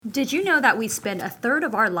Did you know that we spend a third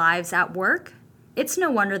of our lives at work? It's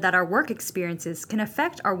no wonder that our work experiences can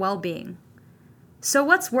affect our well-being. So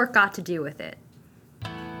what's work got to do with it?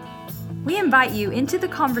 We invite you into the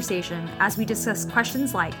conversation as we discuss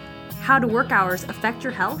questions like, how do work hours affect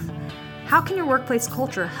your health? How can your workplace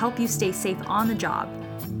culture help you stay safe on the job?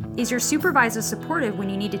 Is your supervisor supportive when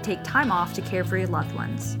you need to take time off to care for your loved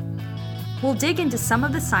ones? We'll dig into some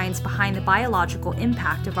of the science behind the biological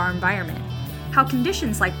impact of our environment, how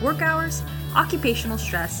conditions like work hours, occupational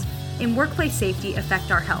stress, and workplace safety affect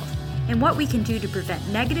our health, and what we can do to prevent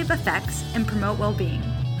negative effects and promote well-being.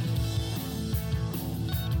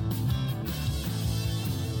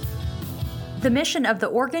 The mission of the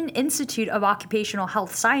Oregon Institute of Occupational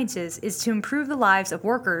Health Sciences is to improve the lives of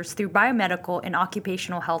workers through biomedical and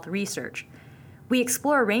occupational health research. We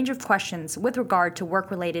explore a range of questions with regard to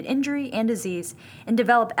work-related injury and disease and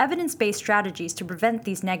develop evidence-based strategies to prevent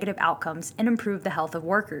these negative outcomes and improve the health of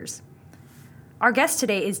workers. Our guest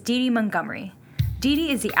today is Dee Dee Montgomery. Dee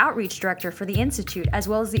Dee is the Outreach Director for the Institute as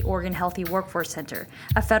well as the Oregon Healthy Workforce Center,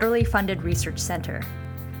 a federally funded research center.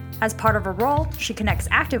 As part of her role, she connects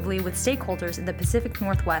actively with stakeholders in the Pacific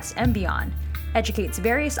Northwest and beyond, educates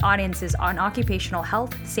various audiences on occupational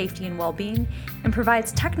health, safety, and well-being, and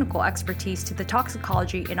provides technical expertise to the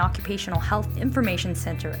Toxicology and Occupational Health Information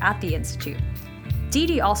Center at the Institute. Dee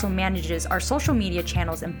Dee also manages our social media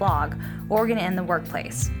channels and blog, Oregon in the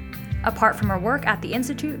Workplace. Apart from her work at the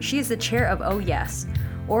Institute, she is the chair of Oh Yes,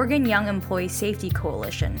 Oregon Young Employee Safety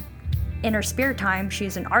Coalition. In her spare time, she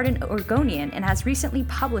is an ardent Oregonian and has recently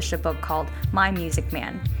published a book called My Music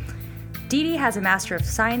Man. Dee Dee has a Master of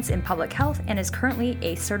Science in Public Health and is currently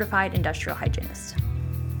a certified industrial hygienist.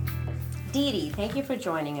 Dee Dee, thank you for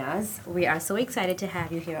joining us. We are so excited to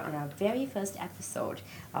have you here on our very first episode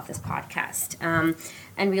of this podcast.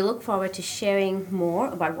 And we look forward to sharing more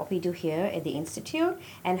about what we do here at the Institute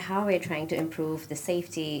and how we're trying to improve the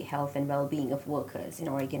safety, health, and well-being of workers in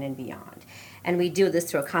Oregon and beyond. And we do this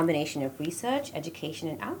through a combination of research, education,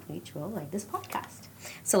 and outreach, well, like this podcast.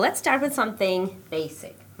 So let's start with something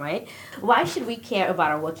basic, right? Why should we care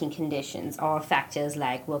about our working conditions or factors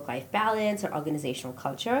like work-life balance or organizational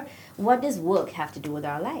culture? What does work have to do with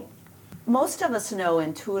our life? Most of us know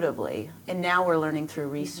intuitively, and now we're learning through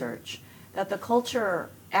research, that the culture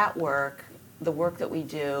at work, the work that we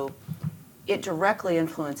do, it directly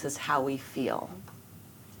influences how we feel.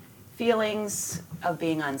 Feelings of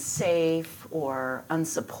being unsafe or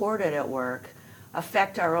unsupported at work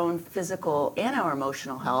affect our own physical and our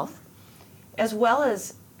emotional health, as well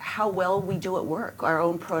as how well we do at work, our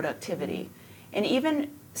own productivity, and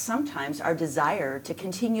even sometimes our desire to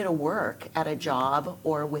continue to work at a job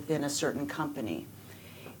or within a certain company.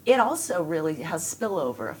 It also really has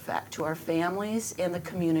spillover effect to our families and the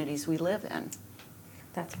communities we live in.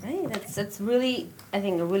 That's right. That's really, I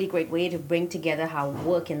think, a really great way to bring together how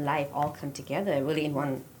work and life all come together really in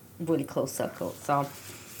one really close circle.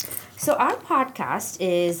 So our podcast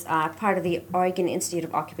is part of the Oregon Institute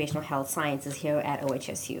of Occupational Health Sciences here at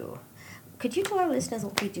OHSU. Could you tell our listeners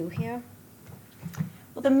what we do here?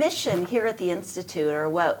 Well, the mission here at the Institute, or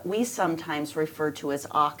what we sometimes refer to as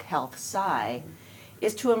OC Health Sci,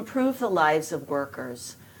 is to improve the lives of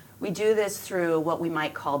workers. We do this through what we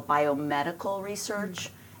might call biomedical research,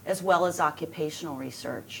 as well as occupational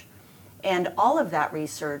research. And all of that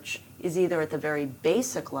research is either at the very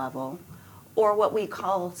basic level or what we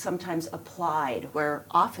call sometimes applied, where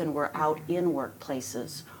often we're out in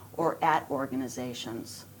workplaces or at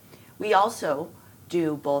organizations. We also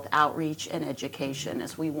do both outreach and education,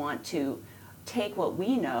 as we want to take what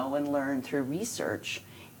we know and learn through research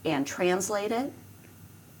and translate it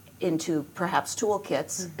into perhaps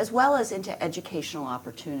toolkits, as well as into educational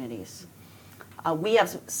opportunities. We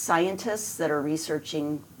have scientists that are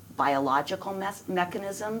researching biological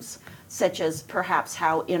mechanisms, such as perhaps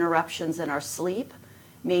how interruptions in our sleep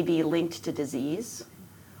may be linked to disease,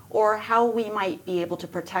 or how we might be able to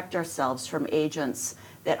protect ourselves from agents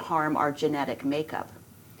that harm our genetic makeup.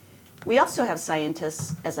 We also have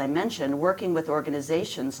scientists, as I mentioned, working with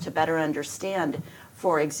organizations to better understand,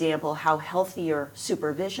 for example, how healthier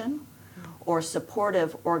supervision or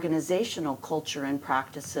supportive organizational culture and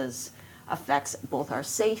practices affects both our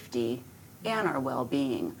safety and our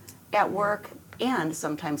well-being at work and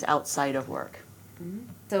sometimes outside of work.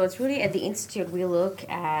 So it's really at the Institute we look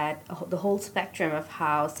at the whole spectrum of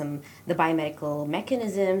how the biomedical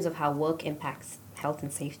mechanisms of how work impacts health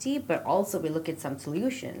and safety, but also we look at some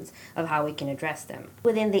solutions of how we can address them.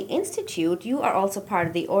 Within the Institute, you are also part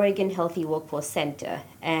of the Oregon Healthy Workforce Center,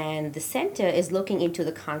 and the center is looking into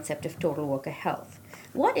the concept of total worker health.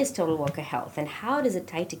 What is total worker health, and how does it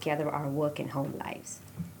tie together our work and home lives?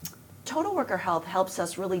 Total Worker Health helps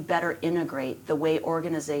us really better integrate the way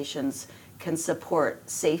organizations can support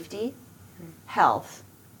safety, health,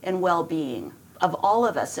 and well-being of all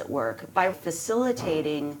of us at work by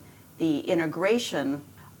facilitating the integration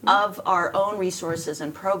of our own resources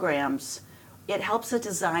and programs. It helps us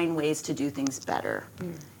design ways to do things better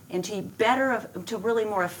and to really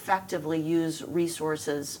more effectively use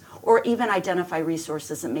resources, or even identify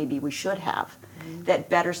resources that maybe we should have that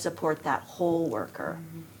better support that whole worker.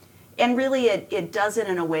 And really it does it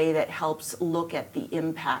in a way that helps look at the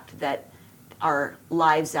impact that our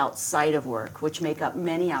lives outside of work, which make up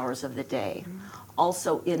many hours of the day,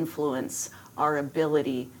 also influence our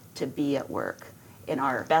ability to be at work in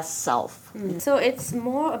our best self. So it's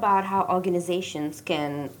more about how organizations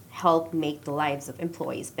can help make the lives of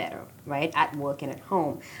employees better, right, at work and at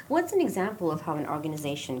home. What's an example of how an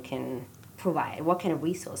organization can provide? What kind of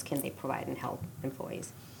resource can they provide and help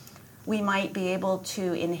employees? We might be able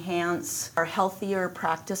to enhance our healthier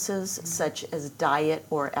practices, such as diet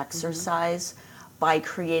or exercise, by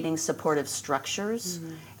creating supportive structures,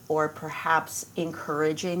 or perhaps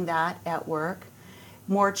encouraging that at work.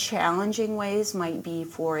 More challenging ways might be,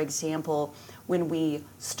 for example, when we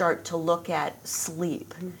start to look at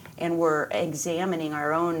sleep and we're examining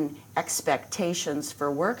our own expectations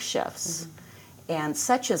for work shifts, and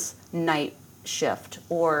such as night shift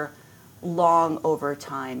or long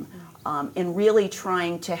overtime, and really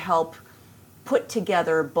trying to help put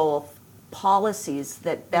together both policies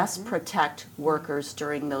that best protect workers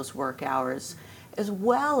during those work hours, as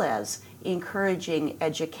well as encouraging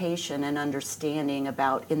education and understanding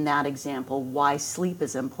about, in that example, why sleep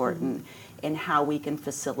is important and how we can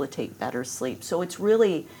facilitate better sleep. So it's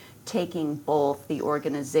really taking both the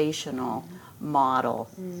organizational model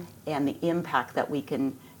and the impact that we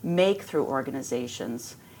can make through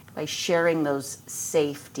organizations by sharing those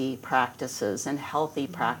safety practices and healthy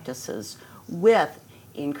practices with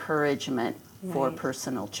encouragement for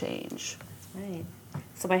personal change. Right.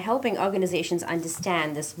 So by helping organizations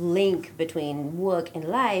understand this link between work and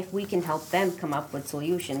life, we can help them come up with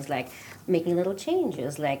solutions like making little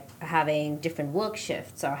changes, like having different work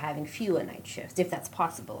shifts or having fewer night shifts, if that's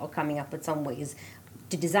possible, or coming up with some ways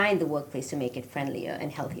to design the workplace to make it friendlier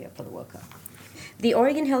and healthier for the worker. The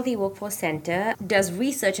Oregon Healthy Workforce Center does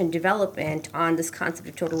research and development on this concept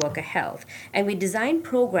of total worker health, and we design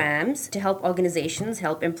programs to help organizations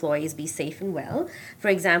help employees be safe and well. For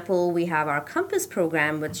example, we have our Compass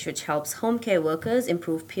program, which helps home care workers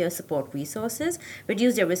improve peer support resources,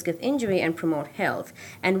 reduce their risk of injury, and promote health.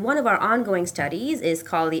 And one of our ongoing studies is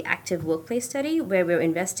called the Active Workplace Study, where we're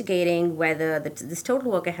investigating whether this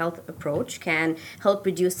total worker health approach can help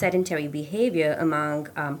reduce sedentary behavior among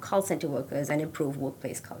call center workers and improve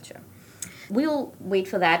workplace culture. We'll wait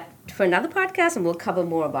for that for another podcast, and we'll cover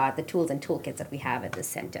more about the tools and toolkits that we have at this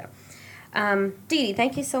center. Didi,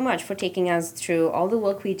 thank you so much for taking us through all the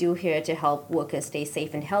work we do here to help workers stay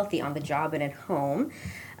safe and healthy on the job and at home.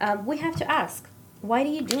 We have to ask, why do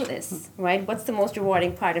you do this, right? What's the most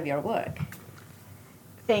rewarding part of your work?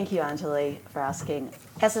 Thank you, Anjali, for asking.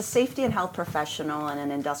 As a safety and health professional and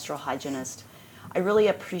an industrial hygienist, I really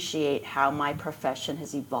appreciate how my profession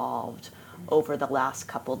has evolved over the last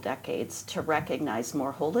couple decades to recognize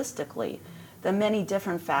more holistically the many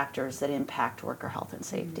different factors that impact worker health and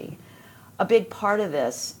safety. A big part of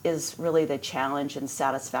this is really the challenge and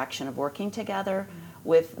satisfaction of working together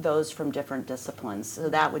with those from different disciplines. So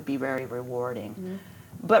that would be very rewarding.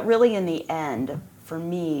 But really in the end, for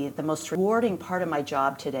me, the most rewarding part of my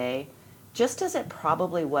job today, just as it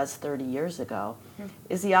probably was 30 years ago,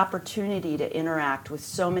 is the opportunity to interact with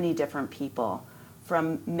so many different people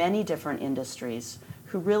from many different industries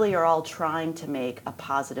who really are all trying to make a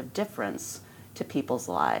positive difference to people's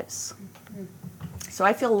lives. So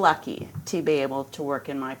I feel lucky to be able to work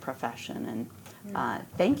in my profession, and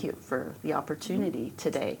thank you for the opportunity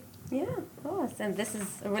today. Yeah, of course. And this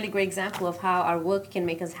is a really great example of how our work can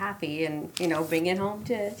make us happy and, bring it home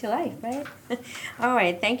to life, right? All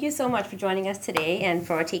right. Thank you so much for joining us today and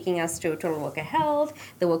for taking us through Total Worker Health,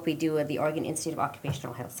 the work we do at the Oregon Institute of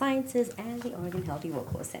Occupational Health Sciences, and the Oregon Healthy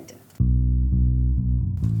Workforce Center.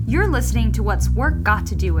 You're listening to What's Work Got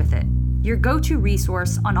to Do with It, your go-to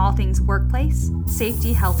resource on all things workplace,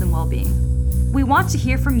 safety, health, and well-being. We want to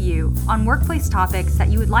hear from you on workplace topics that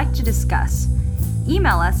you would like to discuss.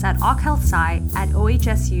 Email us at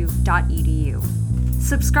ochhealthsci@ohsu.edu.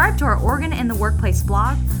 Subscribe to our Oregon in the Workplace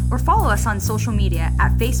blog or follow us on social media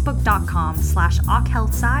at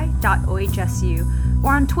facebook.com/ochhealthsci.ohsu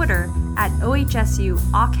or on Twitter at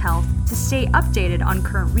ohsu.ochhealth to stay updated on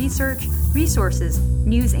current research, resources,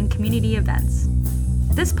 news, and community events.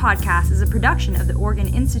 This podcast is a production of the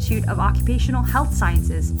Oregon Institute of Occupational Health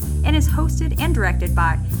Sciences and is hosted and directed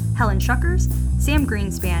by Helen Shuckers, Sam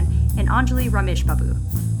Greenspan, and Anjali Rameshbabu.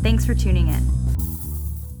 Thanks for tuning in.